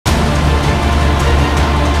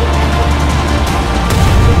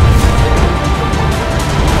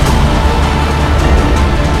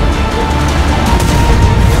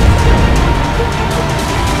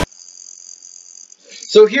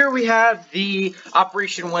So here we have the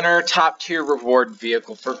Operation Winner top tier reward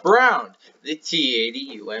vehicle for ground, the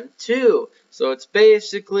T-80UM-2. So it's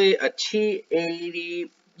basically a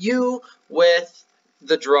T-80U with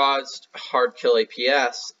the Draw's hard kill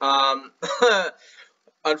APS.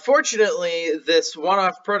 Unfortunately, this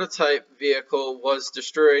one-off prototype vehicle was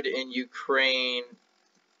destroyed in Ukraine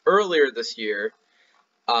earlier this year.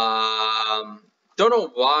 Don't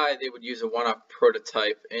know why they would use a one-off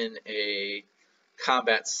prototype in a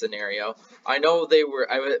combat scenario. I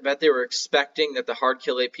bet they were expecting that the hard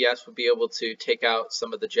kill APS would be able to take out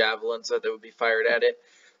some of the javelins that would be fired at it,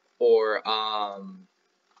 or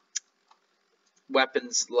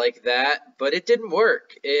weapons like that, but it didn't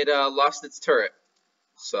work. It lost its turret.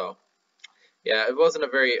 So, yeah, it wasn't a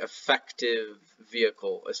very effective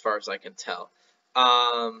vehicle as far as I can tell.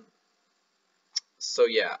 So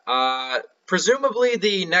yeah, presumably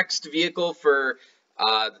the next vehicle for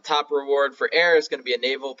the top reward for air is going to be a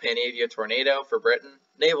naval Panavia Tornado for Britain,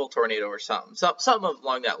 naval tornado or something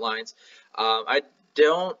along that lines. I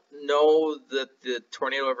don't know that the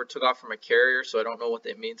tornado ever took off from a carrier, so I don't know what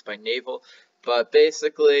that means by naval. But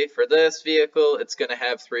basically, for this vehicle, it's going to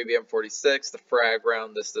have 3 BM-46, the frag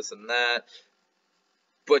round, this, and that,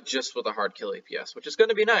 but just with a hard kill APS, which is going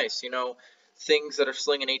to be nice, you know. Things that are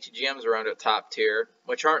slinging ATGMs around at top tier,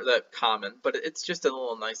 which aren't that common, but it's just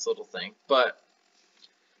a nice little thing. But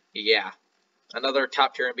yeah, another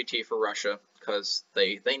top tier MBT for Russia because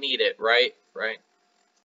they need it, right?